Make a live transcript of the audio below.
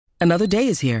Another day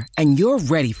is here, and you're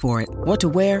ready for it. What to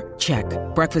wear? Check.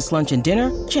 Breakfast, lunch, and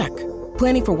dinner? Check.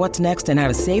 Planning for what's next and how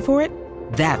to save for it?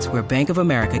 That's where Bank of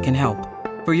America can help.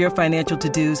 For your financial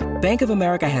to-dos, Bank of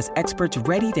America has experts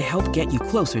ready to help get you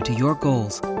closer to your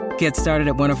goals. Get started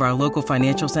at one of our local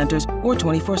financial centers or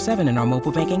 24/7 in our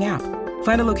mobile banking app.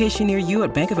 Find a location near you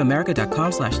at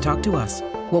bankofamerica.com/talktous.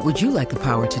 What would you like the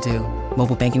power to do?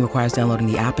 Mobile banking requires downloading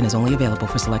the app and is only available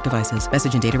for select devices.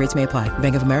 Message and data rates may apply.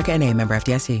 Bank of America NA, member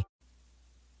FDIC.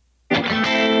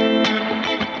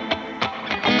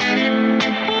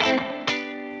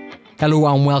 Hello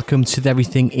and welcome to the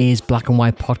Everything is Black and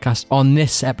White podcast. On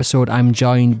this episode, I'm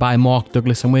joined by Mark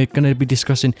Douglas and we're going to be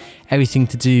discussing everything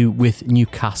to do with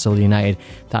Newcastle United.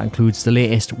 That includes the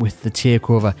latest with the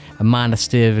takeover, Amanda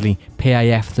Staveley,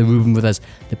 PIF, the Reuben Brothers,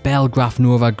 the Belgraph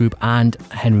Nova Group and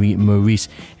Henry Maurice,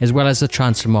 as well as the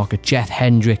transfer market, Jeff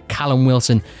Hendrick, Callum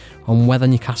Wilson, on whether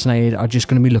Newcastle United are just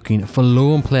going to be looking for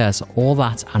loan players. All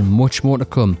that and much more to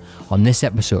come on this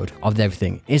episode of the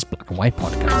Everything is Black and White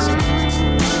podcast.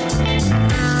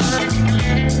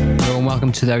 Hello and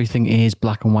welcome to the Everything is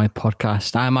Black and White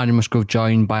podcast. I'm Andy Musgrove,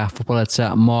 joined by our football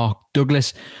editor Mark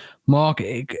Douglas. Mark,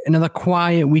 another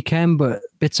quiet weekend, but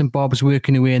bits and bobs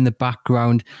working away in the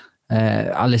background.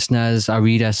 Our listeners, our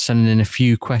readers, sending in a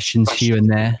few questions here and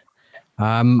there.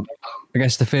 I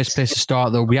guess the first place to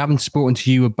start, though, we haven't spoken to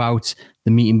you about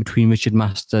the meeting between Richard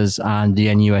Masters and the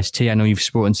NUST. I know you've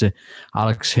spoken to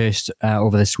Alex Hurst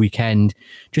over this weekend.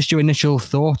 Just your initial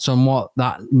thoughts on what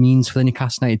that means for the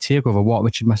Newcastle United takeover, what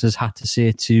Richard Masters had to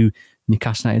say to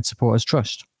Newcastle United Supporters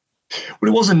Trust.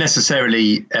 Well, it wasn't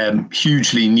necessarily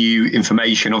hugely new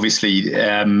information. Obviously,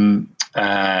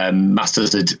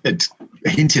 Masters had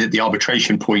hinted at the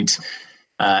arbitration point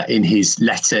in his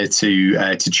letter to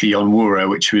Chi Onwurah,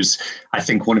 which was, I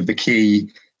think, one of the key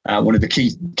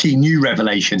new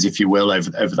revelations, if you will,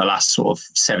 over the last sort of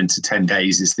 7 to 10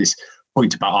 days, is this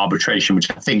point about arbitration,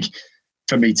 which I think,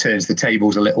 for me, turns the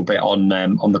tables a little bit on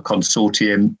the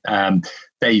consortium.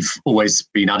 They've always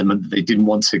been adamant that they didn't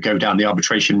want to go down the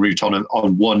arbitration route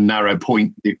on one narrow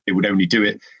point. They would only do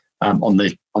it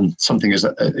on something as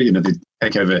the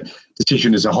takeover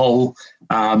decision as a whole.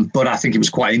 But I think it was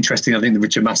quite interesting. I think that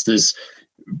Richard Masters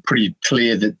pretty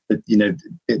clear that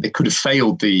they could have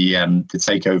failed the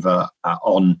takeover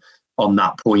on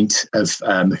that point of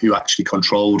who actually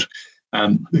controlled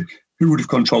who would have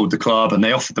controlled the club, and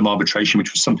they offered them arbitration,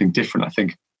 which was something different, I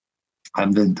think,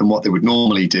 than what they would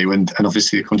normally do. And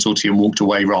obviously the consortium walked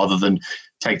away rather than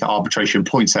take the arbitration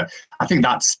point. So I think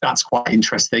that's quite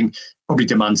interesting. Probably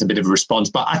demands a bit of a response.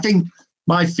 But I think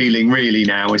my feeling really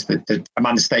now is that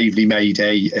Amanda Staveley made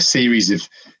a series of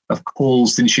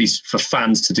calls, didn't she, for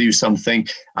fans to do something.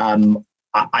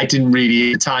 I didn't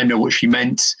really at the time know what she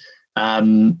meant.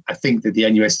 I think that the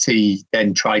NUST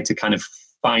then tried to kind of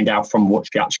find out from what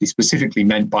she actually specifically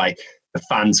meant by the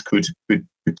fans could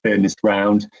turn this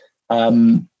round.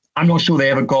 I'm not sure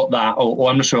they ever got that, or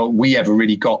I'm not sure we ever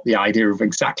really got the idea of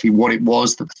exactly what it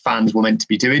was that the fans were meant to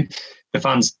be doing. The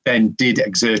fans then did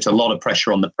exert a lot of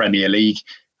pressure on the Premier League,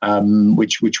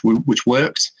 which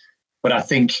worked. But I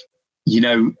think,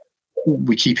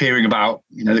 we keep hearing about,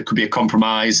 there could be a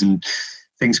compromise and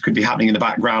things could be happening in the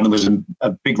background. There was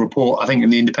a big report, I think, in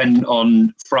the Independent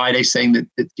on Friday saying that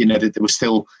there was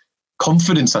still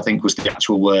confidence, I think was the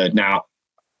actual word. Now,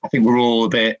 I think we're all a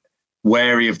bit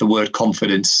wary of the word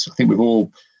confidence. I think we've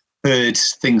all heard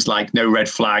things like no red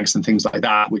flags and things like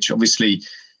that, which obviously,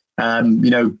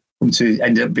 come to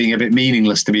end up being a bit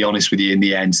meaningless, to be honest with you, in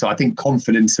the end. So I think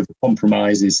confidence of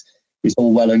compromise is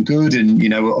all well and good.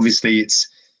 And, obviously it's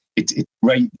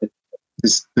great that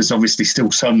there's obviously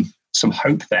still some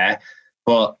hope there,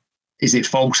 but is it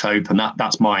false hope? And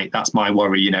that's my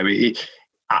worry.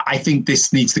 I think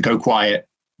this needs to go quiet.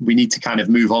 We need to kind of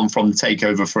move on from the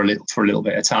takeover for a little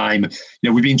bit of time.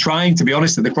 We've been trying, to be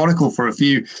honest, at the Chronicle for a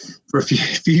few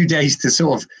days to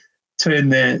sort of turn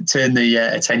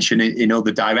the attention in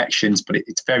other directions, but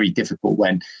it's very difficult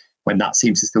when that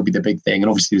seems to still be the big thing. And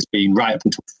obviously there's been, right up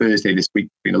until Thursday this week,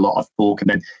 been a lot of talk. And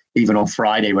then even on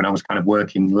Friday, when I was kind of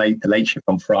working the late shift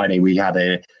on Friday, we had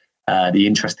the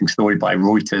interesting story by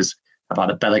Reuters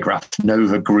about a Belgraph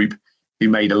Nova Group who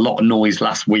made a lot of noise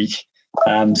last week.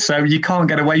 So you can't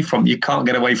get away from the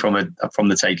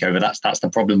takeover. That's the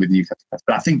problem with Newcastle.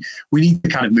 But I think we need to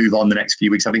kind of move on the next few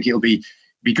weeks. I think it'll be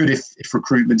good if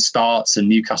recruitment starts and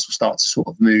Newcastle starts to sort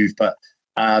of move. But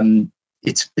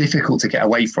it's difficult to get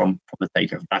away from the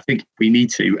takeover. I think we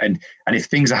need to, and if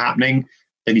things are happening,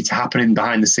 they need to happen in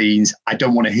behind the scenes. I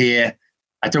don't want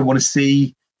to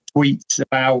see tweets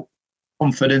about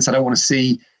confidence. I don't want to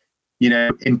see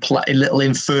little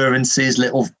inferences,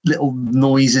 little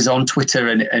noises on Twitter,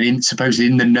 and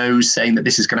supposedly in the nose saying that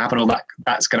this is going to happen or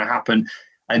that's going to happen.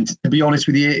 And to be honest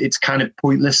with you, it's kind of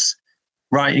pointless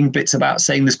writing bits about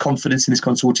saying there's confidence in this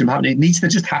consortium happening. It needs to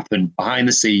just happen behind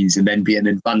the scenes and then be an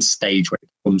advanced stage where it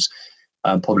becomes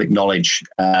public knowledge.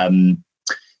 But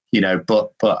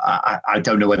I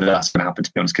don't know whether that's going to happen,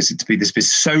 to be honest, because there's been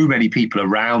so many people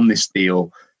around this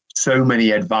deal, so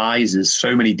many advisors,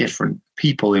 so many different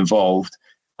people involved,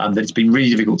 that it's been really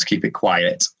difficult to keep it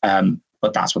quiet.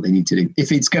 But that's what they need to do.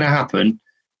 If it's going to happen,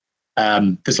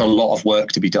 there's a lot of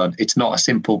work to be done. It's not a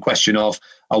simple question of,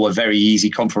 a very easy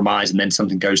compromise and then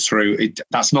something goes through.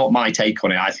 That's not my take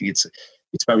on it. I think it's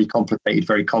very complicated,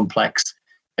 very complex,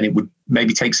 and it would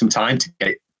maybe take some time to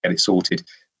get it sorted.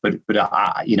 But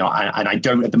I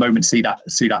don't at the moment see that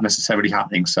necessarily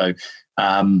happening. So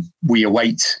we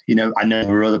await. I know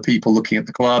there are other people looking at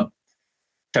the club.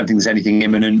 Don't think there's anything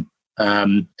imminent.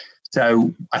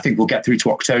 So I think we'll get through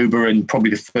to October and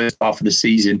probably the first half of the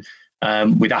season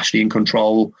with Ashley in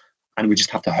control, and we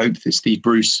just have to hope that Steve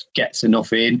Bruce gets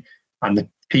enough in and the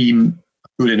team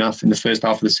good enough in the first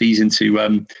half of the season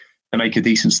to make a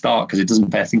decent start, because it doesn't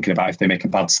bear thinking about if they make a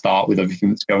bad start with everything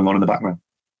that's going on in the background.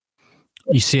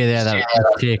 You see there that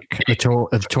the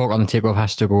talk on the takeover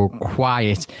has to go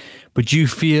quiet, but do you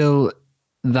feel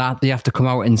that they have to come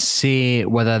out and say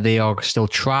whether they are still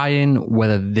trying,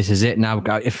 whether this is it now?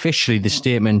 Officially, the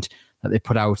statement that they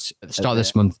put out at the start of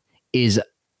this month is,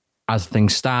 as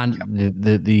things stand,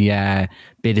 the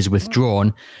bid is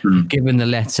withdrawn. Given the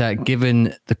letter,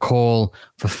 given the call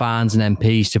for fans and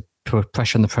MPs to put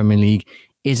pressure on the Premier League,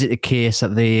 is it a case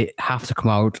that they have to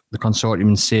come out, the consortium,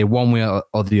 and say one way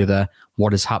or the other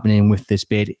what is happening with this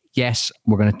bid? Yes,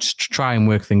 we're going to try and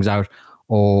work things out,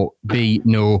 or B,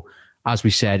 no, as we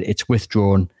said, it's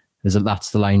withdrawn. That's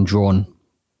the line drawn.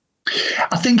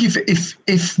 I think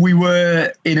if we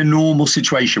were in a normal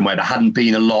situation where there hadn't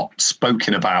been a lot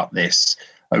spoken about this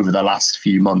over the last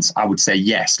few months, I would say,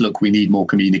 yes, look, we need more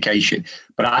communication.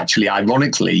 But actually,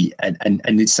 ironically, and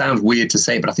it sounds weird to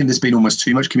say, but I think there's been almost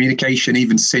too much communication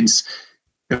even since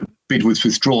the bid was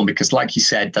withdrawn, because like you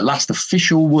said, the last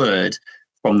official word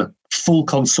from the full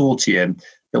consortium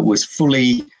that was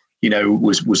fully,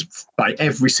 was by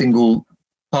every single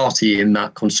party in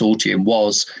that consortium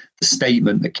was the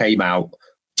statement that came out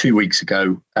 2 weeks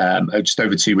ago, just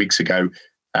over 2 weeks ago,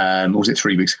 or was it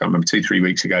 3 weeks ago? I can't remember, 3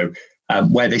 weeks ago,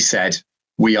 where they said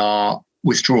we are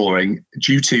withdrawing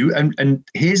due to, and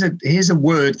here's a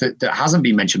word that hasn't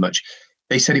been mentioned much.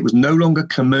 They said it was no longer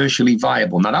commercially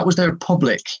viable. Now that was their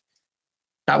public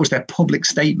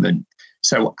statement.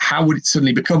 So how would it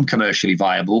suddenly become commercially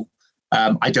viable?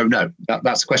 I don't know.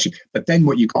 That's the question. But then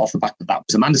what you got off the back of that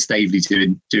was Amanda Staveley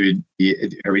doing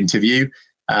her interview,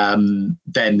 then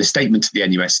the statement to the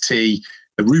NUST,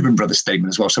 the Reuben Brothers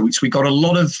statement as well. So we got a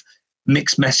lot of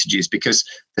mixed messages, because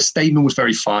the statement was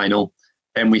very final.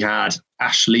 Then we had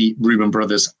Ashley, Reuben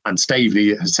Brothers and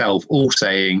Staveley herself all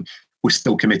saying, we're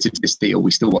still committed to this deal.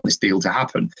 We still want this deal to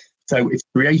happen. So it's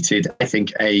created, I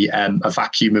think, a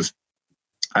vacuum of,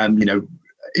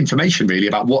 information really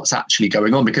about what's actually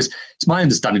going on, because it's my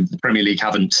understanding that the Premier League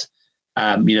haven't,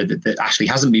 that Ashley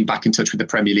hasn't been back in touch with the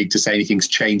Premier League to say anything's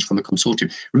changed from the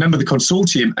consortium. Remember, the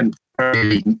consortium and Premier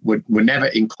League were never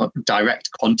in direct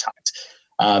contact.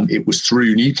 It was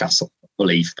through Newcastle, I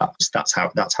believe. That's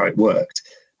how it worked,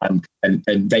 and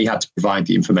they had to provide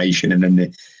the information, and then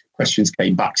the questions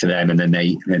came back to them, and then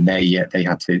they had to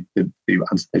answer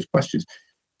those questions.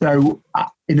 So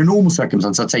in a normal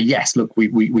circumstance, I'd say, yes, look,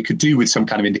 we could do with some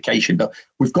kind of indication, but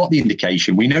we've got the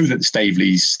indication. We know that the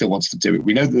Staveleys still wants to do it.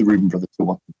 We know that the Reuben Brothers still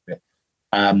want to do it.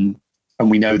 And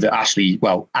we know that Ashley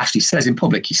says in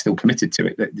public he's still committed to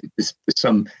it. There's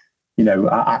some,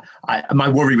 my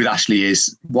worry with Ashley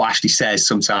is what Ashley says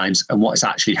sometimes and what is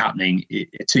actually happening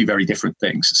are two very different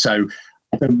things. So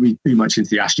I don't read too much into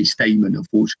the Ashley statement,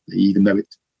 unfortunately, even though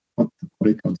it's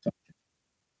public contact.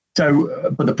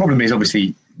 So, but the problem is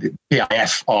obviously the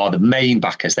PIF are the main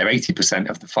backers. They're 80%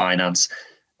 of the finance.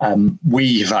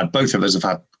 Both of us have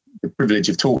had the privilege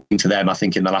of talking to them, I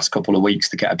think, in the last couple of weeks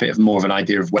to get a bit more of an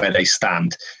idea of where they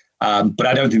stand. But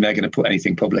I don't think they're going to put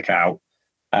anything public out.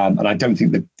 And I don't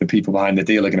think the people behind the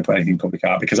deal are going to put anything public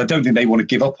out, because I don't think they want to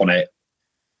give up on it.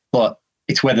 But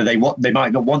it's whether they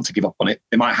might not want to give up on it.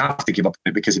 They might have to give up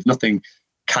on it, because if nothing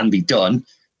can be done,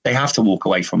 they have to walk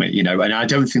away from it, and I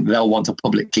don't think they'll want to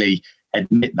publicly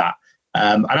admit that.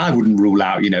 And I wouldn't rule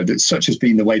out, that such has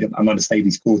been the way that Amanda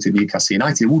Staveley's caught in Newcastle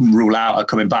United, wouldn't rule out her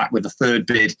coming back with a third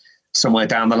bid somewhere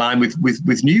down the line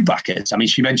with new backers. I mean,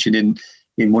 she mentioned in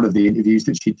in one of the interviews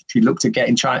that she looked at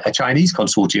getting a Chinese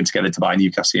consortium together to buy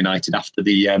Newcastle United after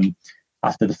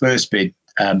the first bid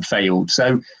failed.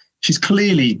 So she's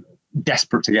clearly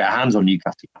desperate to get her hands on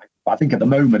Newcastle United. But I think at the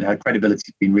moment her credibility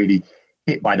has been really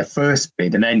hit by the first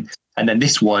bid, and then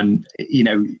this one,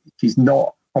 she's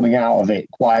not coming out of it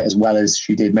quite as well as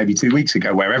she did maybe 2 weeks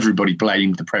ago, where everybody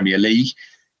blamed the Premier League.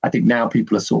 I think now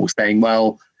people are sort of saying,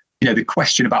 well, the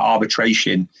question about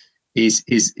arbitration is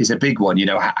a big one.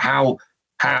 How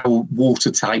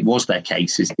watertight was their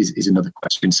case is another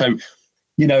question. So,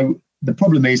 the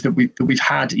problem is that we've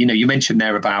had, you mentioned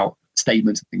there about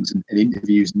statements and things and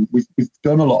interviews, and we've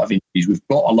done a lot of interviews. We've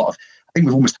got a lot of, I think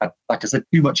we've almost had, like I said,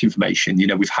 too much information.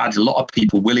 We've had a lot of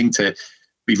people willing to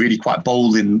be really quite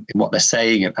bold in what they're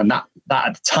saying, and that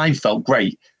at the time felt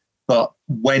great. But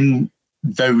when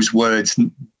those words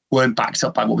weren't backed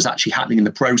up by what was actually happening in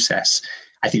the process,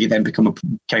 I think it then became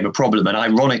a problem. And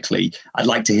ironically, I'd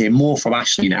like to hear more from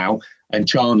Ashley now and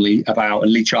Lee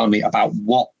Charnley about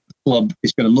what the club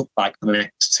is going to look like for the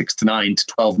next 6 to 9 to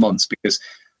 12 months, because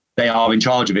they are in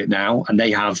charge of it now, and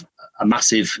they have a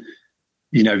massive,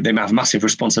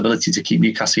 responsibility to keep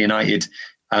Newcastle United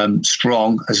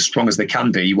strong as they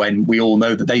can be, when we all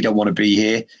know that they don't want to be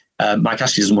here. Mike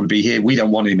Ashley doesn't want to be here. We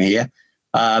don't want him here.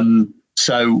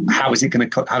 So how is it going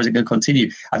to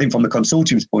continue? I think from the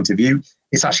consortium's point of view,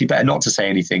 it's actually better not to say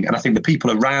anything. And I think the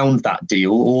people around that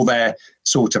deal, all their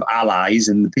sort of allies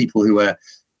and the people who are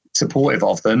supportive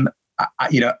of them,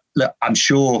 look, I'm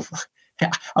sure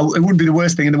it wouldn't be the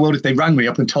worst thing in the world if they rang me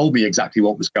up and told me exactly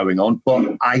what was going on.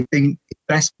 But I think it's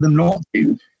best for them not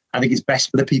to. I think it's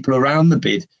best for the people around the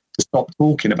bid to stop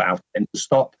talking about it and to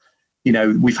stop.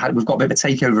 We've got a bit of a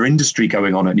takeover industry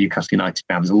going on at Newcastle United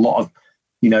now. There's a lot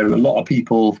of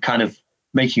people kind of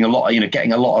making a lot of,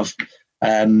 getting a lot of,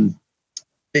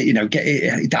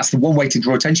 that's the one way to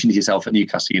draw attention to yourself at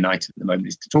Newcastle United at the moment,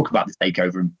 is to talk about the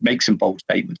takeover and make some bold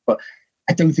statements. But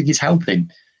I don't think it's helping,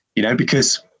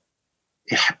 because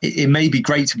it may be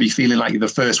great to be feeling like you're the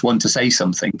first one to say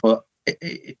something, but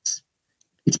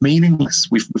it's meaningless.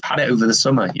 We've had it over the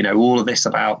summer, all of this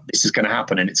about this is going to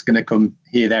happen and it's going to come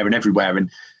here, there and everywhere.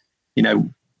 And,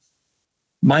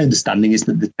 my understanding is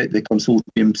that the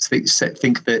consortium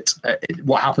think that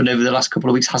what happened over the last couple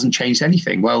of weeks hasn't changed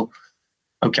anything. Well,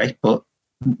 okay, but,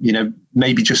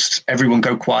 maybe just everyone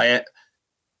go quiet.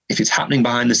 If it's happening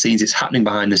behind the scenes, it's happening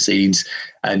behind the scenes.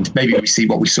 And maybe we see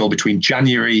what we saw between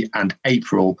January and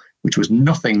April, which was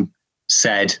nothing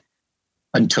said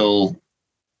until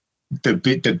the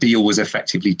deal was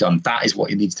effectively done. That is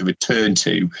what it needs to return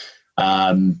to.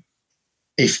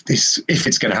 If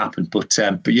it's going to happen, but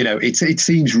it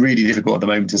seems really difficult at the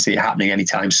moment to see it happening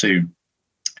anytime soon.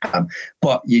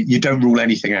 But you don't rule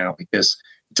anything out, because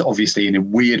it's obviously in a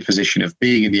weird position of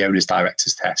being in the owners'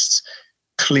 directors tests,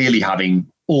 clearly having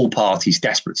all parties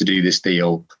desperate to do this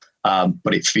deal,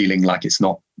 but it's feeling like it's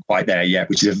not quite there yet,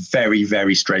 which is a very,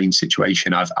 very strange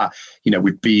situation.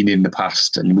 We've been in the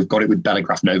past, and we've got it with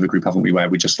Bellagraph Nova Group, haven't we? Where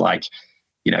we're just like,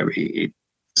 it's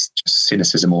just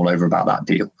cynicism all over about that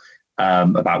deal.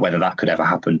 About whether that could ever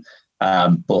happen.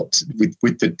 But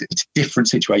it's a different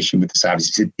situation with the Saudis.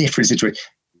 It's a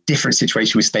different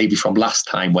situation with Staveley from last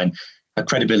time, when her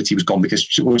credibility was gone because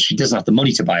she doesn't have the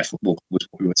money to buy a football club, was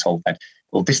what we were told then.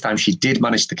 Well, this time she did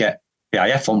manage to get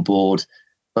PIF on board,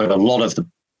 but a lot of the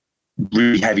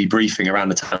really heavy briefing around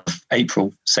the time of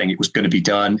April saying it was going to be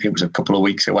done, it was a couple of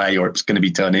weeks away, or it was going to be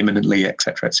done imminently,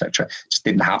 etc., just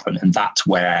didn't happen. And that's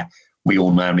where we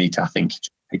all now need to, I think,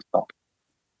 take stock.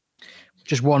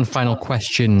 Just one final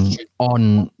question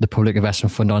on the Public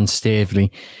Investment Fund, on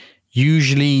Staveley.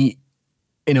 Usually,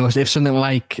 if something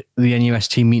like the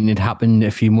NUST meeting had happened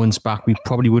a few months back, we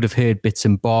probably would have heard bits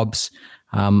and bobs.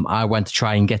 I went to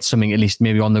try and get something, at least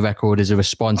maybe on the record, as a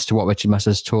response to what Richard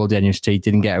Masters told the NUST.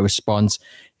 Didn't get a response.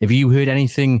 Have you heard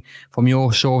anything from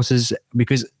your sources?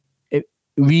 Because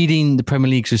reading the Premier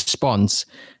League's response,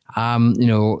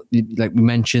 like we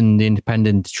mentioned the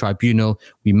independent tribunal,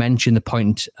 we mentioned the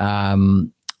point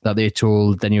that they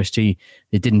told the NUST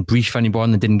they didn't brief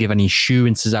anyone, they didn't give any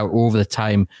assurances out over the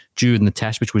time during the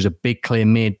test, which was a big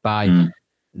claim made by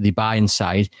the buying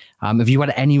side. Have you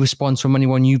had any response from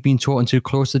anyone you've been talking to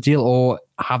close to the deal, or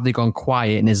have they gone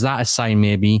quiet? And is that a sign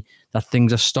maybe that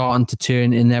things are starting to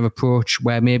turn in their approach,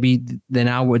 where maybe they're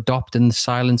now adopting the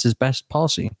silence as best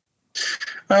policy?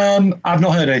 I've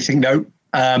not heard anything, no.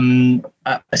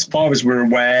 As far as we're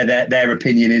aware, their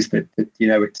opinion is that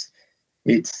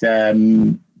it's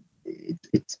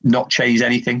not changed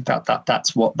anything.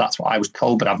 That's what I was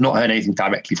told, but I've not heard anything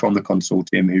directly from the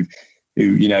consortium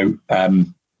who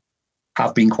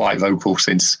have been quite vocal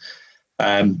since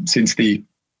the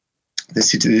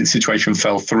the situation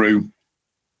fell through.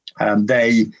 I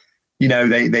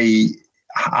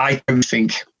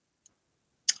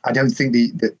don't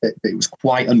think that it was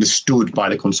quite understood by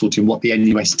the consortium what the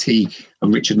NUST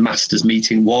and Richard Masters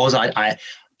meeting was. I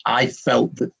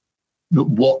felt that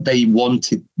what they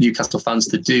wanted Newcastle fans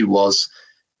to do was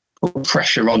put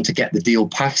pressure on to get the deal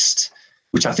passed,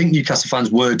 which I think Newcastle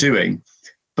fans were doing,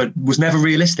 but was never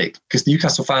realistic because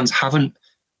Newcastle fans haven't,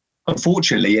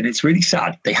 unfortunately, and it's really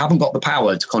sad, they haven't got the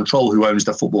power to control who owns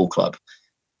the football club.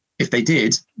 If they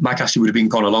did, Mike Ashley would have been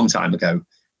gone a long time ago.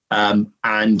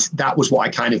 And that was what I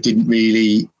kind of didn't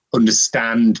really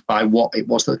understand by what it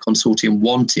was that the consortium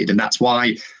wanted. And that's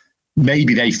why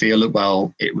maybe they feel that,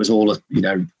 well, it was all,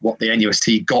 what the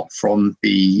NUST got from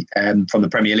the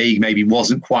Premier League maybe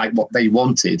wasn't quite what they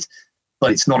wanted.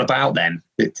 But it's not about them.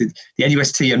 The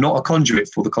NUST are not a conduit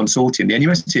for the consortium. The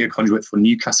NUST are a conduit for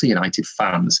Newcastle United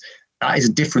fans. That is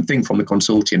a different thing from the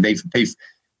consortium. They've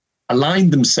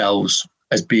aligned themselves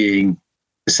as being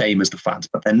the same as the fans,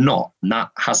 but they're not. And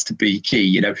that has to be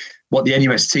key. What the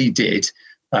NUST did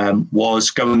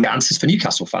was go and get answers for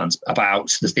Newcastle fans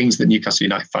about the things that Newcastle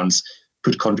United fans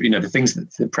could contribute, the things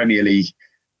that the Premier League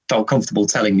felt comfortable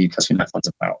telling Newcastle United fans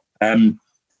about.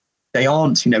 They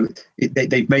aren't,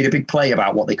 they've made a big play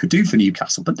about what they could do for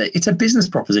Newcastle, but it's a business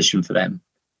proposition for them.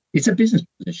 It's a business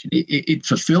proposition. It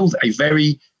fulfilled a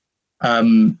very,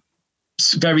 what's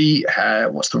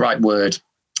the right word?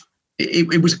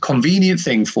 It was a convenient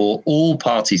thing for all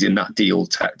parties in that deal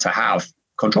to have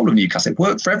control of Newcastle. It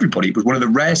worked for everybody. It was one of the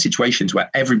rare situations where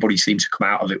everybody seemed to come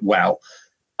out of it well.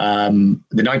 The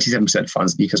 97% of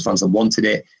fans, Newcastle fans that wanted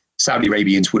it, Saudi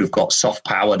Arabians would have got soft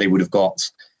power. They would have got,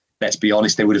 let's be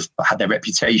honest, they would have had their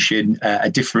reputation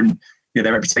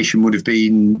their reputation would have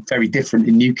been very different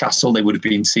in Newcastle. They would have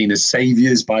been seen as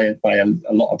saviours by a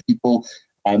lot of people,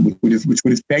 which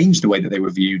would have changed the way that they were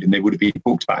viewed, and they would have been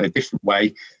talked about in a different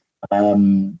way.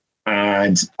 And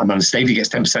Amanda Staveley gets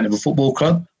 10% of a football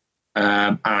club,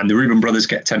 and the Reuben brothers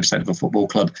get 10% of a football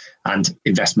club, and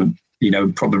investment,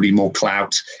 probably more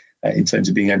clout in terms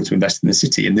of being able to invest in the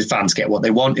city. And the fans get what they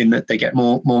want in that they get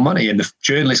more money, and the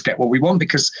journalists get what we want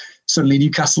because suddenly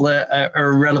Newcastle are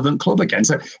a relevant club again.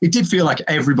 So it did feel like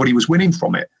everybody was winning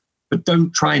from it. But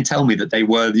don't try and tell me that they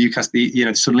were the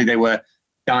Newcastle, suddenly they were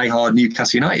diehard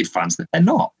Newcastle United fans. They're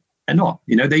not. They're not.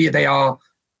 They are.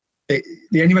 The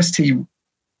NUST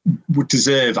would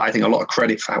deserve, I think, a lot of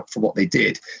credit for what they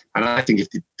did. And I think if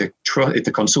the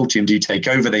consortium do take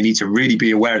over, they need to really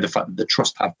be aware of the fact that the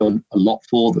trust have done a lot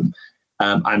for them,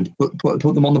 and put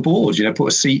them on the board. Put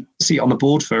a seat on the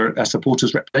board for a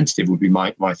supporters representative would be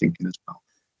my thinking as well.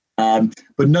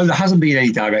 But no, there hasn't been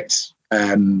any direct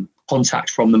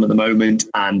contact from them at the moment.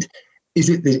 And is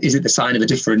it the sign of a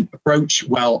different approach?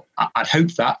 Well, I'd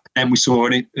hope that. And we saw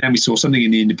something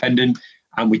in the Independent,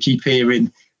 and we keep hearing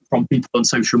from people on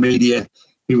social media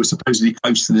who were supposedly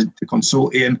close to the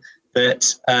consortium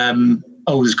that,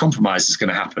 there's compromise is going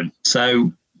to happen. So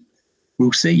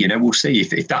we'll see, we'll see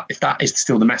if that is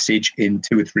still the message in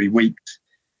 2 or 3 weeks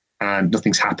and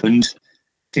nothing's happened. I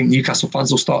think Newcastle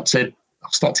fans will start to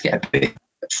get a bit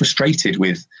frustrated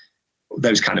with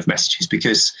those kind of messages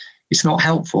because it's not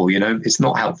helpful, it's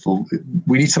not helpful.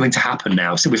 We need something to happen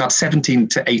now. So we've had 17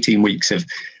 to 18 weeks of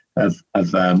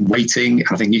waiting.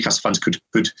 I think Newcastle fans could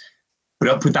put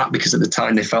up with that because at the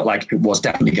time they felt like it was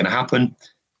definitely going to happen.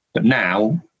 But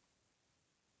now,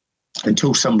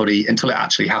 until it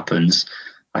actually happens,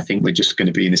 I think we're just going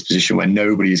to be in this position where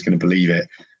nobody is going to believe it,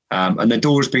 and the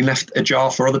door has been left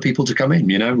ajar for other people to come in.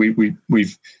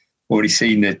 We've already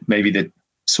seen that maybe the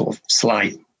sort of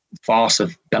slight farce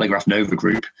of Telegraph Nova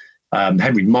Group.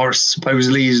 Henry Morris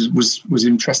supposedly was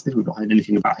interested. We've not heard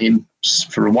anything about him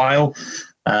for a while.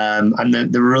 And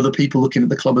there are other people looking at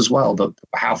the club as well, but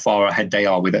how far ahead they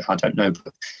are with it, I don't know.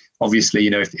 But obviously,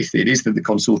 if it is that the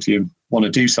consortium want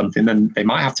to do something, then they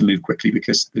might have to move quickly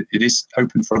because it is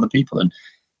open for other people. And,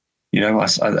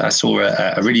 I saw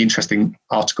a really interesting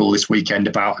article this weekend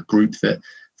about a group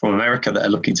from America that are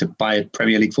looking to buy a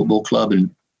Premier League football club.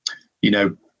 And,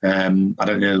 I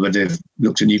don't know whether they've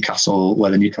looked at Newcastle,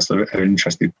 whether Newcastle are an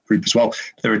interested group as well.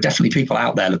 But there are definitely people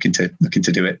out there looking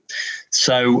to do it.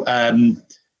 So,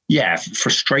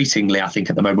 frustratingly, I think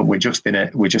at the moment we're just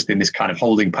in this kind of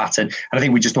holding pattern, and I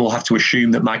think we just all have to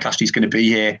assume that Mike Ashley's going to be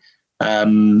here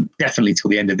definitely till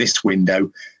the end of this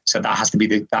window. So that has to be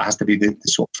the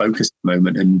sort of focus at the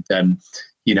moment. And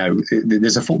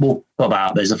there's a football club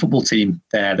out there's a football team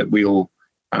there that we all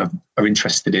kind of are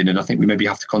interested in, and I think we maybe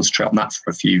have to concentrate on that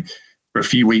for a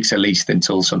few weeks at least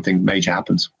until something major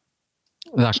happens.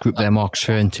 That group there Mark's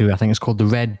referring to, I think it's called the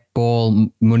Red Ball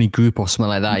Money Group or something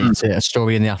like that. Mm-hmm. It's a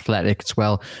story in The Athletic. It's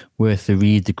well worth the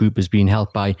read. The group has been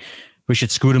helped by Richard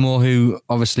Scudamore, who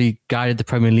obviously guided the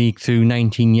Premier League through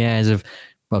 19 years of,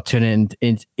 well, turning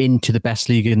it into the best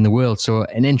league in the world. So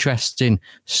an interesting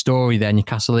story there.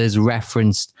 Newcastle is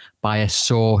referenced by a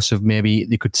source of maybe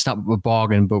they could snap up a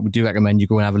bargain, but we do recommend you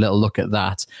go and have a little look at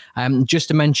that. Just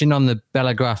to mention on the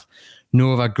Telegraph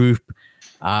Nova group,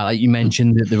 like you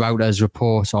mentioned, the Reuters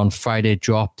report on Friday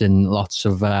dropped, and lots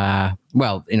of,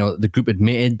 the group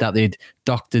admitted that they'd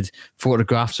doctored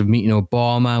photographs of meeting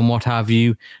Obama and what have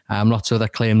you. Lots of other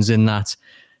claims in that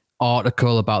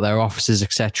article about their offices,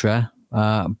 etc.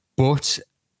 But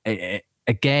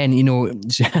again,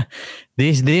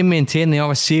 they maintain they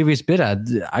are a serious bidder.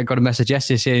 I got a message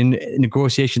yesterday saying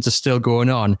negotiations are still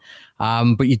going on.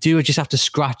 But you do just have to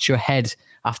scratch your head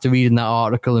after reading that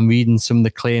article and reading some of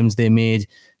the claims they made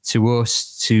to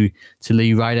us, to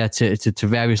Lee Ryder, to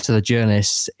various other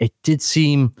journalists. It did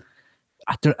seem,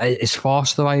 is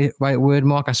farce the right word,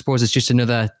 Mark? I suppose it's just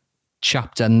another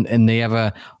chapter in the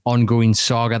ever ongoing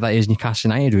saga that is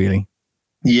Newcastle United, really.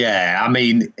 Yeah, I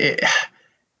mean, it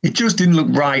just didn't look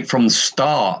right from the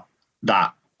start,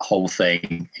 that whole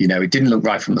thing. It didn't look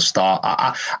right from the start.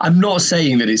 I'm not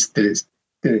saying that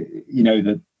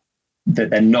that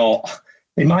they're not.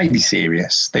 They might be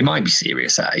serious.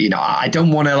 I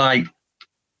don't want to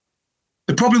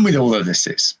the problem with all of this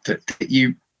is that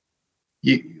you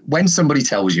when somebody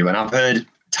tells you, and I've heard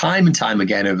time and time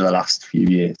again over the last few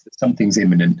years that something's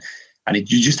imminent, and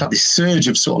you just have this surge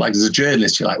of sort of as a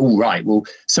journalist, you're like, oh, right, well,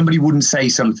 somebody wouldn't say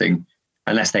something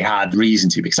unless they had reason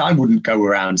to, because I wouldn't go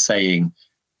around saying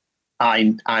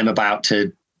I'm about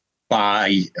to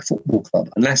buy a football club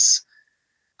unless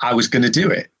I was going to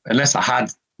do it, unless I had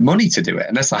money to do it,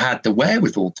 unless I had the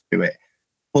wherewithal to do it.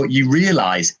 But you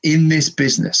realize in this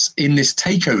business, in this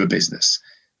takeover business,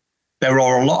 there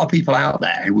are a lot of people out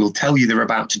there who will tell you they're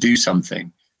about to do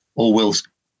something, or will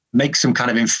make some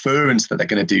kind of inference that they're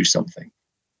going to do something.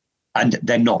 And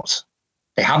they're not.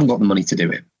 They haven't got the money to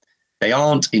do it. They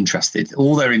aren't interested.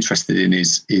 All they're interested in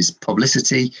is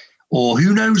publicity, or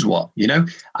who knows what.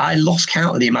 I lost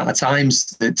count of the amount of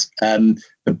times that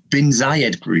the Bin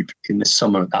Zayed group in the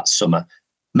summer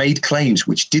made claims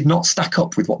which did not stack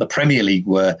up with what the Premier League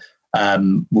were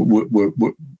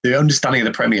the understanding of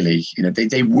the Premier League.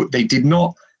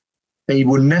 They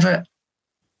were never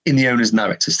in the owner's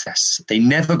narrative tests. They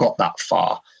never got that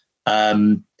far.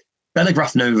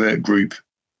 Telegraph Nova group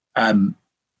are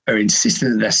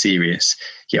insistent that they're serious.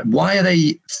 Yet why are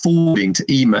they forwarding to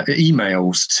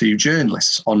emails to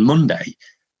journalists on Monday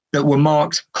that were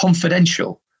marked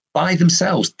confidential by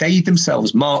themselves? They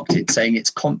themselves marked it saying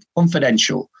it's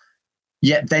confidential,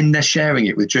 yet then they're sharing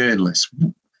it with journalists.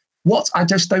 What? I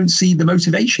just don't see the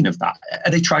motivation of that.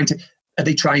 Are they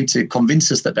trying to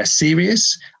convince us that they're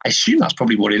serious? I assume that's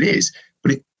probably what it is.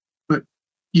 But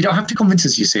you don't have to convince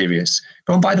us you're serious.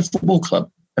 Go and buy the football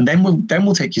club, and then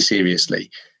we'll take you seriously.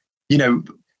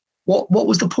 What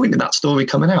was the point in that story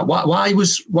coming out? Why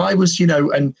was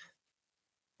and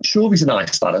sure he's a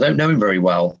nice lad. I don't know him very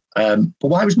well. But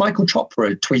why was Michael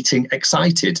Chopra tweeting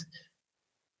excited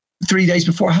 3 days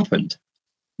before it happened?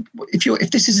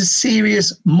 If this is a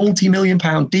serious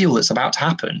multi-million-pound deal that's about to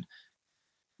happen,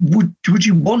 would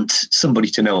you want somebody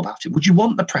to know about it? Would you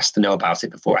want the press to know about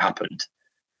it before it happened?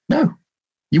 No,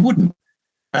 you wouldn't.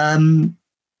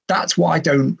 That's what I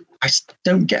don't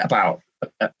get about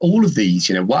all of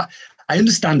these. What I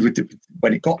understand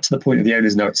when it got to the point of the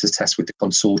owner's notices test with the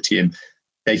consortium,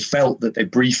 they felt that their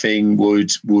briefing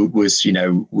was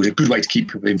a good way to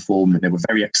keep people informed, and they were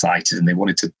very excited, and they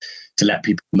wanted to let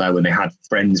people know, and they had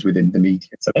friends within the media.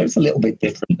 So it was a little bit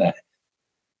different there.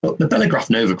 But the Telegraph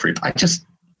Nova group, I can't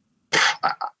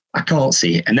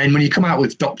see it. And then when you come out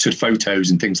with doctored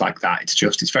photos and things like that,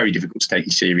 it's very difficult to take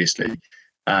you seriously.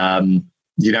 They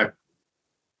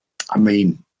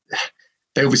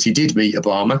obviously did meet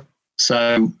Obama,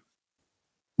 so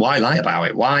why lie about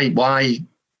it? Why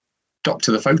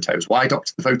doctor the photos? Why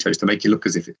doctor the photos to make you look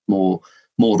as if it's more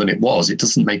than it was? It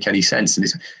doesn't make any sense. And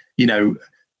it's,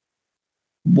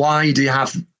 why do you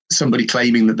have somebody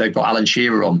claiming that they've got Alan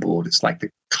Shearer on board? It's like the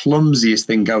clumsiest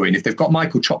thing going. If they've got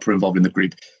Michael Chopra involved in the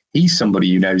group, he's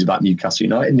somebody who knows about Newcastle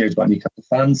United, knows about Newcastle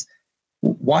fans.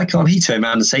 Why can't he turn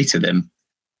around and say to them,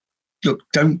 look,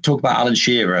 don't talk about Alan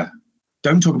Shearer.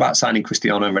 Don't talk about signing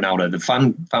Cristiano Ronaldo. The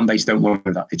fan base don't want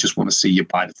that. They just want to see you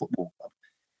buy the football club.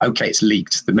 Okay, it's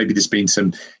leaked. Maybe there's been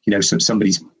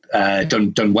somebody's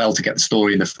done well to get the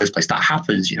story in the first place. That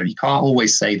happens. You can't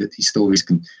always say that these stories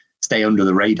can stay under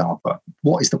the radar. But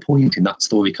what is the point in that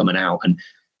story coming out? And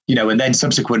and then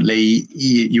subsequently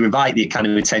you invite the kind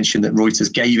of attention that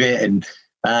Reuters gave it, and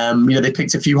they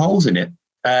picked a few holes in it.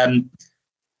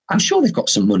 I'm sure they've got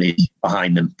some money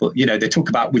behind them, but they talk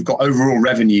about we've got overall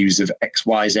revenues of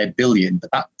XYZ billion, but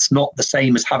that's not the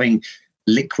same as having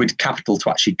liquid capital to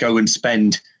actually go and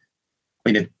spend.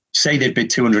 Say they've bid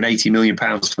 £280 million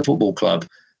for the football club,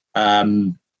 but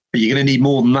you're going to need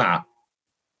more than that,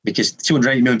 because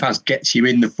 £280 million gets you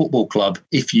in the football club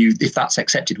if that's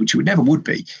accepted, which it never would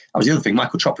be. That was the other thing.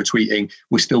 Michael Chopper tweeting,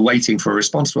 "We're still waiting for a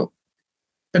response." Well,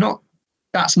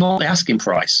 that's not the asking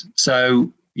price.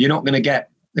 So you're not going to get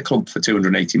the club for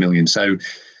 280 million. So,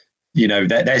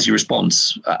 there's your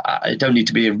response. I don't need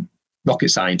to be a rocket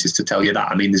scientist to tell you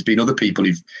that. I mean, there's been other people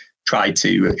who've tried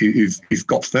to, who've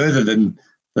got further than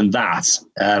that,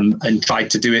 and tried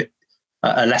to do it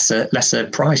at a lesser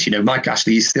price. Mike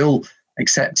Ashley is still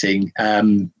accepting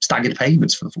staggered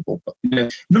payments for the football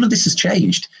club. None of this has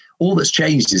changed. All that's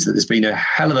changed is that there's been a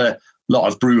hell of a lot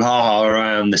of brouhaha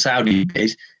around the Saudi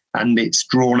bid, and it's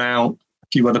drawn out a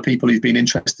few other people who've been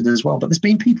interested as well. But there's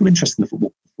been people interested in the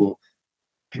football club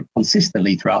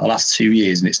consistently throughout the last 2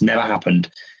 years, and it's never happened.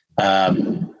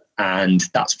 And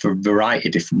that's for a variety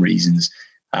of different reasons.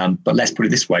 But let's put it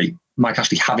this way: Mike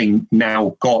Ashley, having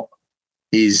now got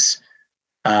his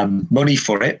money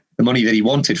for it, the money that he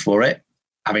wanted for it,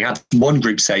 having had one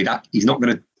group say that, he's not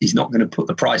going to put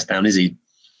the price down, is he?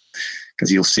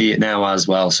 Because you'll see it now as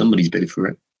well. Somebody's bidding for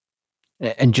it.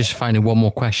 And just finally, one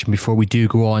more question before we do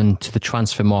go on to the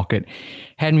transfer market.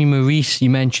 Henry Maurice,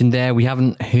 you mentioned there, we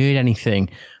haven't heard anything,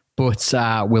 but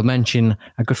we'll mention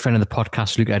a good friend of the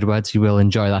podcast, Luke Edwards. You will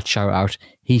enjoy that shout out.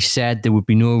 He said there would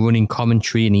be no running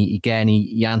commentary, and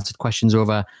he answered questions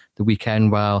over the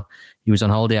weekend while he was on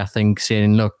holiday, I think,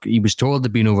 saying, look, he was told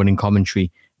there'd be no running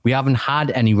commentary. We haven't had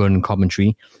any running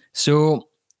commentary. So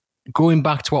going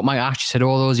back to what Mike Ashley said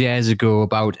all those years ago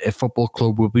about a football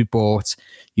club will be bought,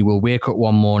 you will wake up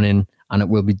one morning and it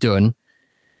will be done.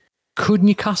 Could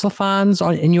Newcastle fans,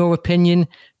 in your opinion,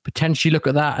 potentially look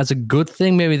at that as a good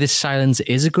thing? Maybe this silence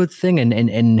is a good thing,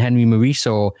 and Henry Maurice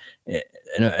or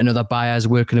another buyer is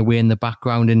working away in the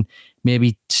background and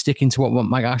maybe sticking to what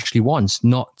Mike Ashley wants,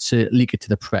 not to leak it to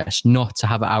the press, not to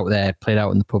have it out there, played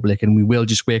out in the public, and we will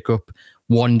just wake up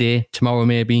one day, tomorrow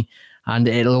maybe, and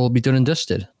it'll all be done and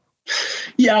dusted.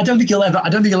 Yeah, I don't think he'll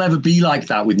ever be like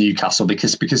that with Newcastle,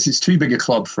 because it's too big a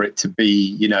club for it to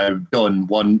be, not done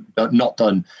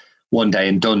one day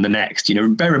and done the next.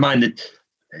 Bear in mind that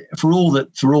for all that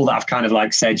I've kind of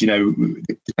like said,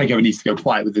 the takeover needs to go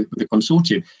quiet with the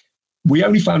consortium. We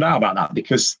only found out about that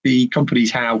because the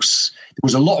company's house, there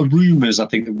was a lot of rumours, I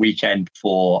think, the weekend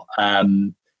before.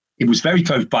 It was very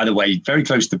close, by the way, very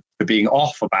close to being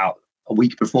off about a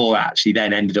week before it actually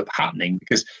then ended up happening,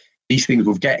 because these things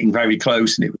were getting very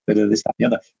close and it was a bit of this, that, and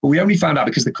the other. But we only found out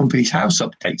because the company's house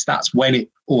updates. That's when it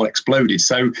all exploded.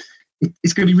 So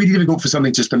it's going to be really difficult for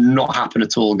something just to not happen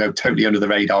at all and go totally under the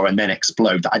radar and then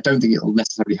explode. I don't think it'll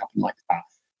necessarily happen like that.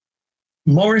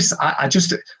 Morris,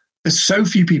 there's so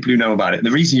few people who know about it. And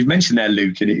the reason you've mentioned there,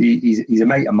 Luke, and he's a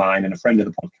mate of mine and a friend of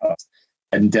the podcast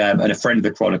and a friend of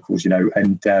the Chronicles, I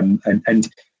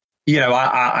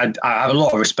have a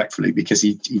lot of respect for Luke, because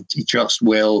he just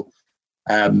will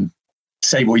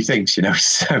say what he thinks,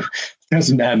 so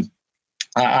doesn't.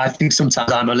 I think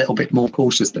sometimes I'm a little bit more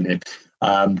cautious than him.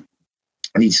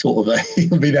 And he's sort of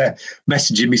he'll be there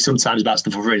messaging me sometimes about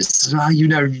stuff over it's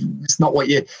not what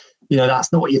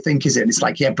that's not what you think, is it? And it's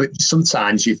like, yeah, but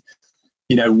sometimes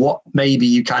maybe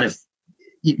you kind of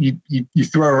you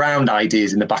throw around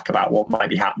ideas in the back about what might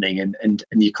be happening, and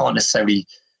you can't necessarily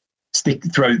stand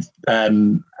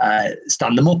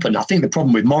them up. And I think the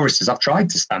problem with Morris is I've tried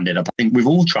to stand it up. I think we've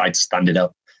all tried to stand it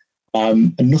up,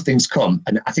 and nothing's come.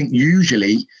 And I think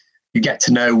usually you get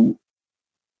to know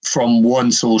from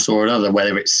one source or another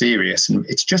whether it's serious, and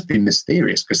it's just been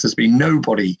mysterious because there's been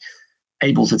nobody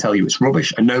able to tell you it's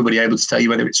rubbish, and nobody able to tell you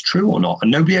whether it's true or not,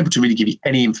 and nobody able to really give you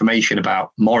any information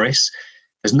about Morris.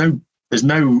 There's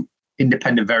no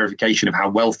independent verification of how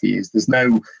wealthy he is. There's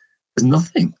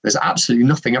nothing. There's absolutely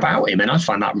nothing about him, and I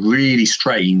find that really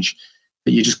strange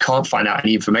that you just can't find out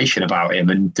any information about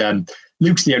him. And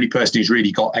Luke's the only person who's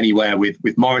really got anywhere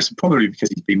with Morris, probably because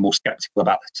he's been more sceptical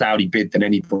about the Saudi bid than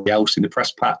anybody else in the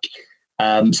press pack.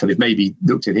 So they've maybe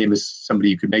looked at him as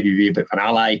somebody who could maybe be a bit of an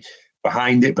ally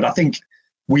behind it. But I think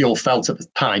we all felt at the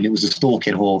time it was a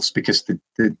stalking horse, because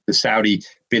the Saudi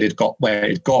bid had got where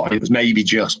it got, and it was maybe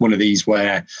just one of these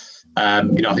where, I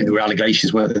think there were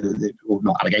allegations, or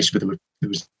not allegations, but there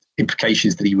was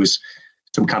implications that he was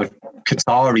some kind of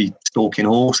Qatari stalking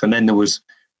horse, and then there was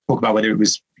talk about whether it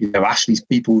was Ashley's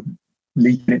people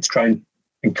leaking it to try and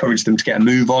encourage them to get a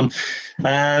move on.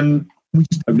 We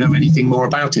just don't know anything more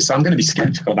about it, so I'm going to be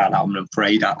sceptical about that one. I'm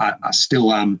afraid I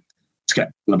still am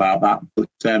sceptical about that. But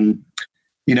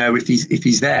if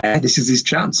he's there, this is his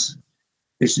chance.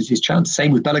 This is his chance.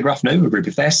 Same with Bellegraph Nova Group.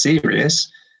 If they're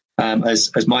serious,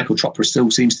 as Michael Tropper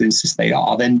still seems to insist they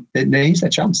are, then here's their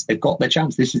chance. They've got their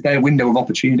chance. This is their window of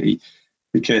opportunity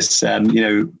because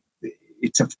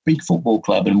it's a big football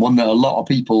club and one that a lot of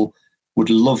people would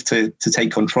love to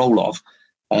take control of.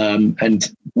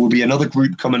 And will be another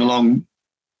group coming along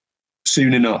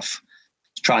soon enough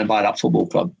to try and buy that football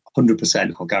club.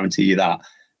 100%, I'll guarantee you that.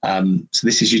 So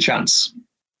this is your chance.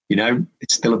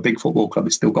 It's still a big football club.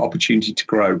 It's still got opportunity to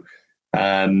grow.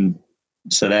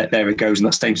 So there it goes.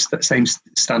 And that same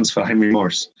stands for Henry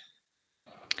Morris.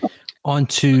 On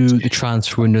to the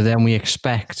transfer window then. We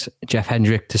expect Jeff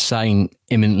Hendrick to sign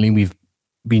imminently. We've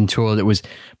been told it was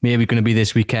maybe going to be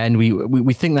this weekend.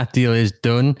 We think that deal is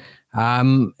done.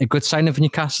 A good signing for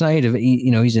Newcastle United.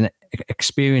 He's an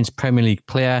experienced Premier League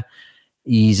player.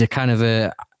 He's a kind of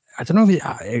a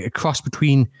cross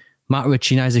between Matt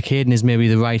Ritchie and Isaac Hayden is maybe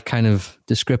the right kind of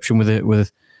description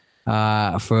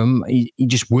for him. He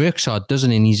just works hard,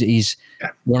 doesn't he? And he's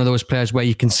one of those players where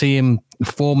you can see him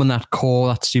forming that core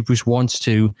that Steve Bruce wants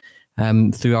to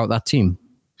throughout that team.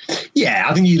 Yeah,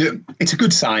 I think it's a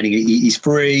good signing. He's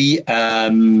free.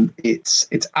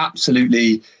 It's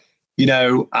absolutely,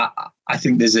 I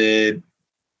think there's they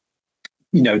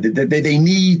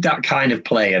need that kind of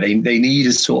player. They need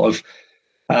a sort of,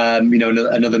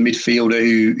 another midfielder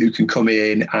who can come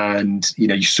in and,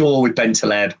 you saw with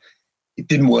Bentaleb, it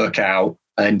didn't work out.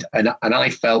 And I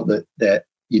felt that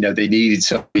they needed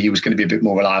somebody who was going to be a bit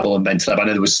more reliable than Bentaleb. I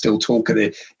know there was still talk at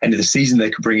the end of the season they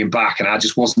could bring him back, and I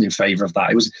just wasn't in favour of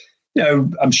that. It was,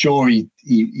 I'm sure he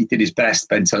did his best,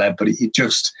 Bentaleb, but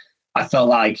I felt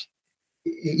like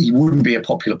he wouldn't be a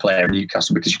popular player in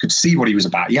Newcastle because you could see what he was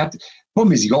about. The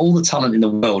problem is he got all the talent in the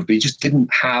world, but he just didn't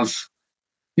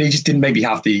maybe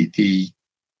have the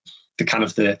kind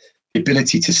of the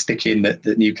ability to stick in that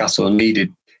Newcastle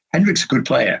needed. Hendrick's a good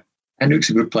player.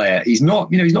 He's not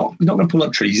going to pull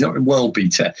up trees. He's not a world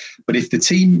beater. But if the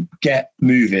team get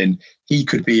moving, he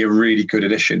could be a really good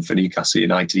addition for Newcastle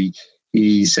United.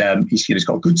 He's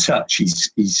got a good touch.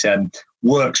 He's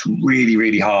works really,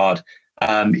 really hard.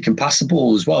 He can pass the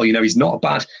ball as well. He's not a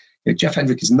bad. Jeff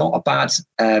Hendrick is not bad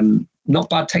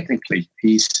technically.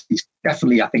 He's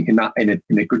definitely, I think, in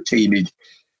a good team, he'd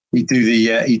do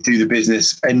the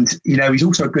business. And he's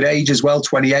also a good age as well.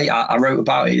 28. I wrote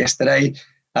about it yesterday.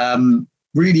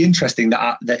 Really interesting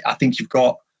that I think you've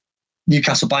got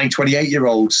Newcastle buying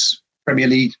 28-year-olds, Premier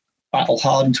League battle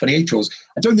hard and 28-year-olds.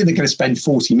 I don't think they're going to spend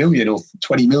 40 million or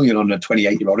 20 million on a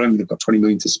 28-year-old. I don't think they've got 20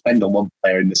 million to spend on one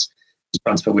player in this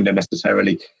transfer window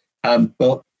necessarily.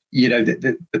 But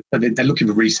they're looking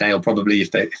for resale probably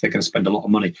if they're going to spend a lot of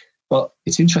money. But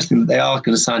it's interesting that they are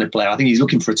going to sign a player. I think he's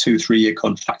looking for a 2-3 year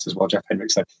contract as well, Jeff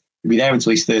Hendrick. So he'll be there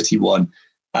until he's 31.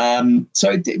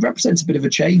 So it represents a bit of a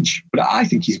change, but I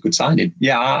think he's a good signing.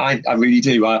 Yeah, I really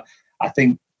do. I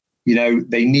think,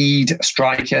 they need a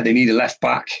striker, they need a left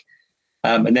back.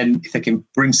 And then if they can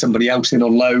bring somebody else in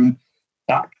on loan,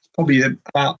 that's probably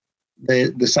about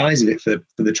the size of it for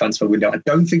the transfer window. I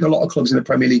don't think a lot of clubs in the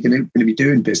Premier League are going to be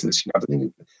doing business. I don't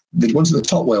think the ones at the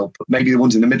top will, but maybe the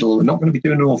ones in the middle are not going to be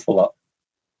doing an awful lot.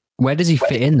 Where does he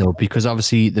fit in though? Because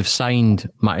obviously they've signed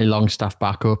Matty Longstaff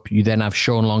back up. You then have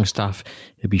Sean Longstaff.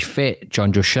 He'll be fit.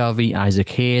 John Joe Shelby, Isaac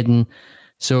Hayden.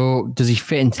 So does he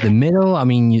fit into the middle? I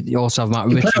mean, you also have Matt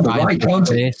Ritchie by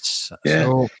place. Yeah.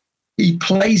 So he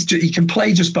can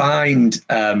play just behind.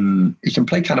 He can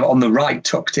play kind of on the right,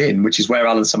 tucked in, which is where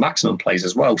Alan Saint-Maximin plays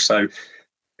as well. So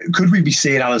could we be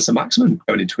seeing Alan Saint-Maximin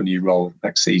going into a new role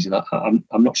next season? I'm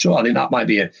not sure. I think that might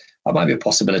be a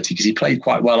possibility because he played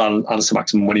quite well on Alan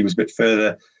Saint-Maximin when he was a bit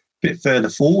further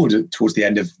forward towards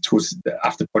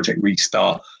after Project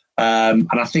Restart. And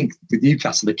I think with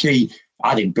Newcastle, the key,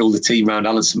 I think, build a team around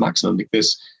Alan Saint-Maximin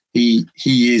because he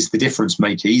is the difference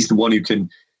maker. He's the one who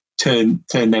can turn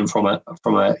them from a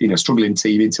struggling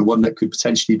team into one that could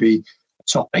potentially be a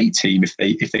top 8 team if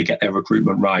they get their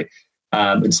recruitment right.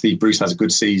 And Steve Bruce has a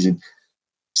good season.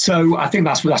 So I think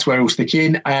that's where it'll stick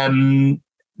in.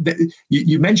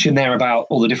 You mentioned there about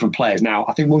all the different players. Now,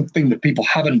 I think one thing that people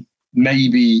haven't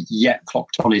maybe yet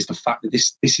clocked on is the fact that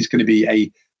this is going to be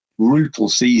a brutal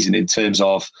season in terms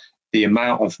of the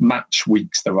amount of match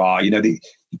weeks there are. You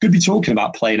could be talking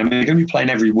about playing. I mean, they're going to be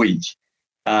playing every week.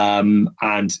 And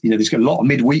there's got a lot of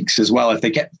midweeks as well. If they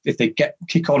get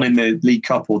kick on in the League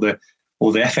Cup or the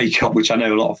FA Cup, which I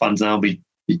know a lot of fans now will be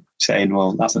saying,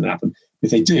 well, that's not going to happen.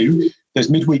 If they do, there's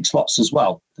midweek slots as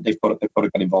well that they've got to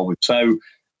get involved with. So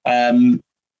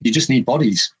you just need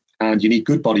bodies, and you need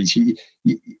good bodies.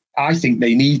 I think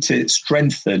they need to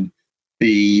strengthen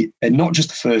not just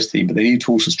the first team, but they need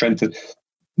to also strengthen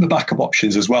the backup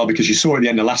options as well, because you saw at the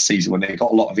end of last season when they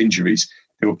got a lot of injuries,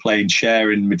 they were playing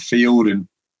share in midfield, and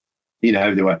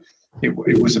it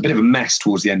was a bit of a mess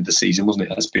towards the end of the season, wasn't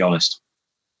it? Let's be honest.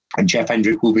 And Jeff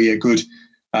Hendrick will be a good,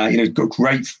 got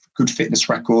good fitness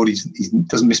record. He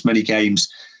doesn't miss many games.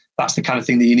 That's the kind of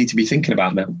thing that you need to be thinking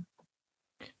about now.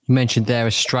 You mentioned there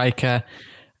a striker.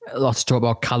 Lots to talk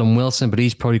about Callum Wilson, but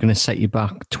he's probably going to set you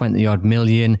back 20 odd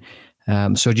million.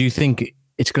 So do you think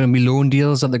it's going to be loan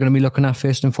deals that they're going to be looking at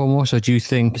first and foremost? Or do you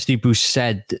think Steve Bruce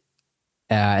said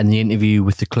in the interview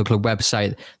with the Club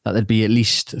website that there'd be at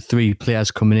least 3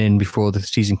 players coming in before the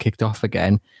season kicked off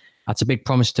again? That's a big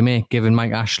promise to make, given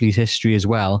Mike Ashley's history as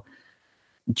well.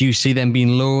 Do you see them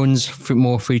being loans,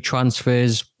 more free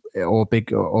transfers, or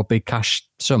big cash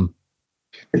sum?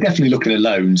 They're definitely looking at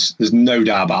loans. There's no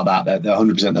doubt about that. They're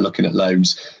 100% they're looking at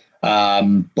loans.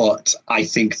 But I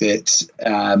think that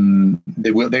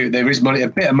there is money, a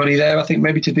bit of money there. I think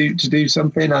maybe to do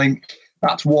something. I think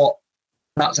that's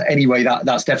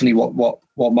definitely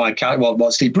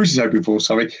what Steve Bruce is hoping for.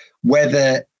 Sorry,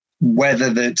 whether you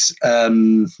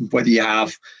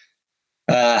have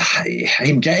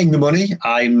him getting the money,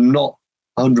 I'm not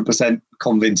 100%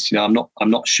 convinced. I'm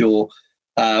not sure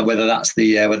whether that's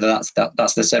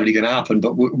necessarily going to happen,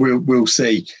 but we'll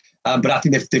see. But I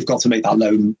think they've got to make that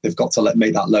loan. They've got to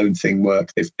make that loan thing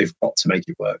work. They've got to make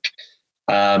it work.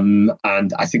 And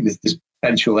I think there's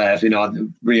potential there.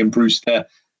 Ryan Brewster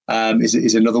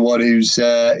is another one who's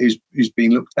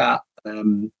been looked at.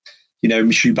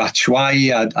 Michy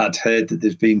Batshuayi, I'd heard that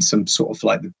there's been some sort of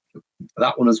like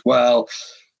that one as well.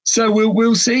 So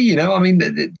we'll see.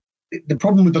 The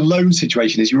problem with the loan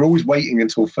situation is you're always waiting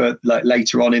until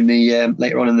later on in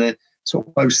the sort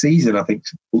of post-season. I think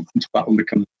that one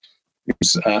becomes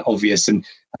obvious, and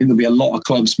I think there'll be a lot of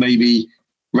clubs maybe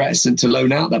reticent to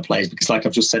loan out their players because, like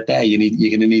I've just said there, you're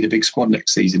going to need a big squad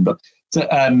next season. But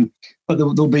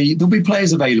there'll be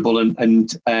players available,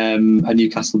 and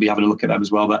Newcastle will be having a look at them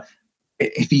as well. But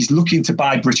if he's looking to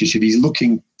buy British, if he's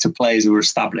looking to players who are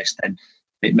established, then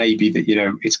it may be that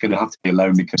it's going to have to be a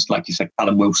loan because, like you said,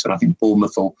 Callum Wilson, I think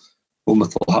Bournemouth will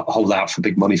hold out for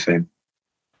big money for him.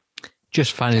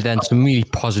 Just finally then, some really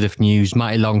positive news.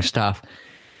 Matty Longstaff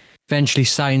eventually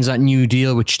signs that new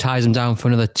deal, which ties him down for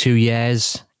another 2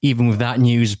 years. Even with that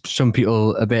news, some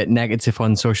people a bit negative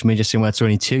on social media saying, well, it's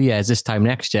only 2 years. This time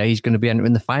next year, he's going to be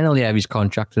entering the final year of his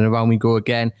contract, and around we go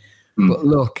again. But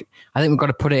look, I think we've got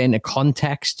to put it into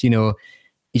context.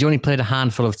 He's only played a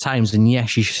handful of times, and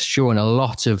yes, he's shown a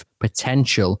lot of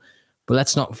potential. But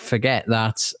let's not forget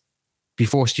that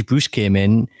before Steve Bruce came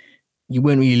in, you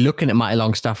weren't really looking at Matty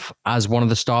Longstaff as one of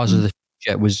the stars of the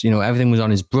future. It was, everything was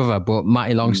on his brother, but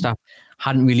Matty Longstaff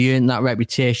hadn't really earned that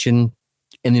reputation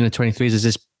in the under-23s as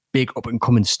this big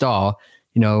up-and-coming star,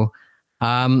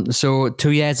 So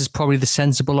 2 years is probably the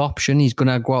sensible option. He's going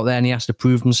to go out there and he has to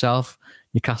prove himself.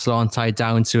 Newcastle aren't tied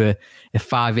down to a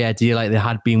 5-year deal like they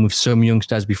had been with some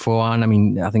youngsters beforehand. I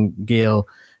mean, I think Gail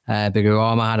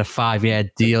Bigorama had a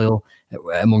 5-year deal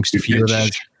amongst a few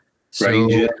others.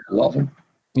 Ranger, a lot of them.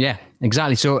 Yeah,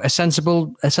 exactly. So a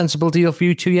sensible deal for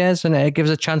you, 2 years, and it gives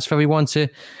a chance for everyone for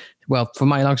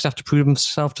Matty Longstaff to prove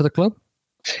himself to the club.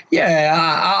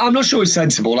 Yeah, I'm not sure it's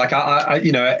sensible. Like I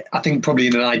think probably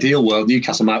in an ideal world,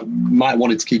 Newcastle might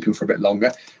wanted to keep him for a bit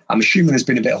longer. I'm assuming there's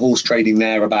been a bit of horse trading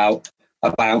there about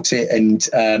it, and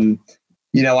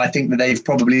I think that they've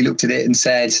probably looked at it and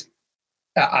said,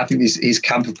 I think his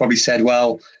camp have probably said,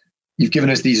 well, you've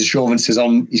given us these assurances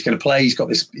on he's going to play. He's got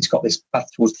this path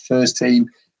towards the first team.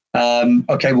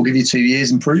 Okay, we'll give you 2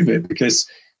 years and prove it, because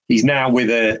he's now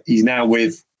with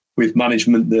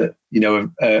management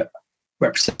that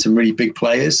represent some really big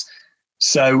players.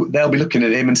 So they'll be looking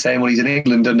at him and saying, well, he's an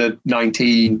England under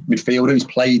 19 midfielder who's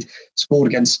scored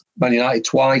against Man United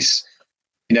twice.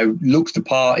 Looked the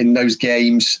part in those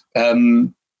games.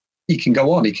 He can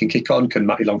go on. He can kick on. Can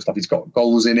Matty Longstaff? He's got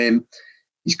goals in him.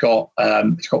 He's got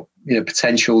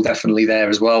potential definitely there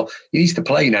as well. He needs to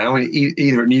play now,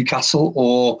 either at Newcastle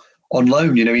or on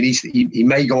loan. He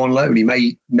may go on loan. They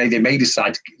may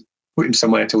decide to put him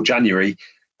somewhere until January,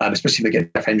 especially if they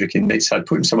get Jeff Hendrick in. They decide to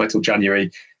put him somewhere until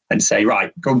January and say,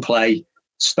 right, go and play,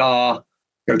 star,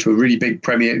 go to a really big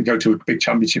Premier, go to a big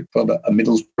Championship club at a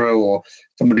Middlesbrough or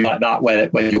somebody like that, where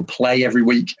you'll play every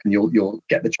week and you'll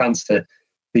get the chance to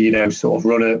sort of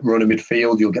run a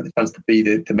midfield. You'll get the chance to be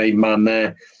the main man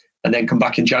there, and then come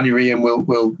back in January and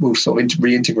we'll sort of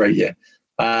reintegrate you,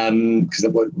 because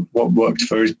that what worked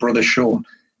for his brother Sean.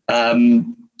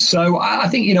 So I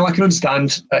think I can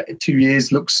understand 2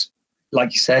 years looks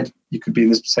like you said, you could be in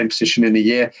the same position in a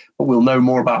year, but we'll know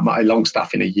more about Matty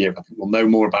Longstaff in a year. I think we'll know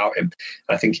more about him.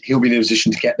 I think he'll be in a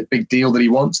position to get the big deal that he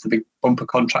wants, the big bumper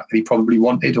contract that he probably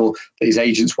wanted, or that his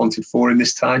agents wanted for him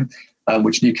this time,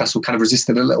 which Newcastle kind of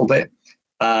resisted a little bit.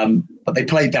 But they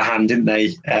played their hand, didn't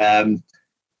they?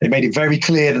 They made it very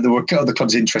clear that there were other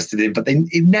clubs interested in, but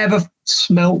it never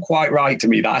smelt quite right to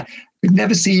me. That I could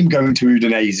never see him going to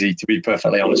Udinese, to be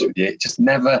perfectly honest with you. It just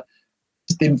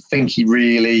didn't think he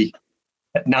really,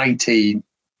 at 19,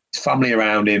 his family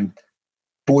around him,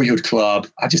 boyhood club,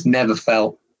 I just never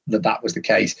felt that was the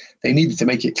case. They needed to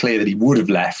make it clear that he would have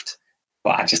left,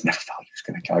 but I just never felt he was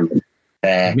going to go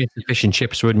there. You'd miss the fish and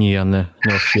chips, wouldn't you, on the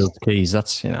Northfield Quays?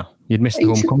 That's, you'd miss the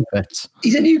home comforts.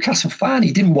 He's a Newcastle fan.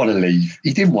 He didn't want to leave.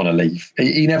 He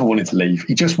never wanted to leave.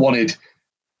 He just wanted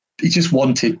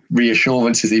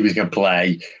reassurances he was going to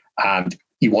play, and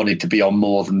he wanted to be on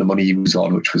more than the money he was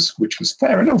on, which was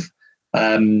fair enough.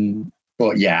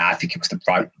 But yeah, I think it was the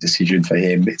right decision for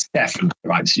him. It's definitely the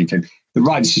right decision for him. The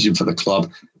right decision for the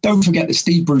club. Don't forget that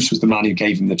Steve Bruce was the man who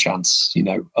gave him the chance.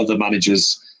 Other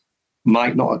managers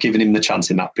might not have given him the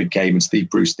chance in that big game, and Steve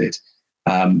Bruce did.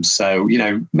 So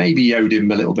maybe he owed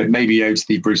him a little bit. Maybe he owed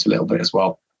Steve Bruce a little bit as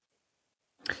well.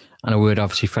 And a word,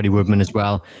 obviously, Freddie Woodman as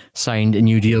well signed a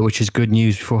new deal, which is good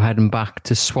news before heading back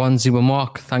to Swansea. Well,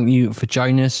 Mark, thank you for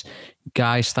joining us.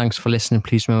 Guys, thanks for listening.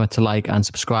 Please remember to like and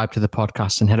subscribe to the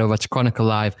podcast and head over to Chronicle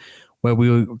Live, where we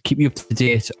will keep you up to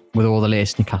date with all the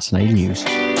latest Newcastle United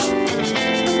news.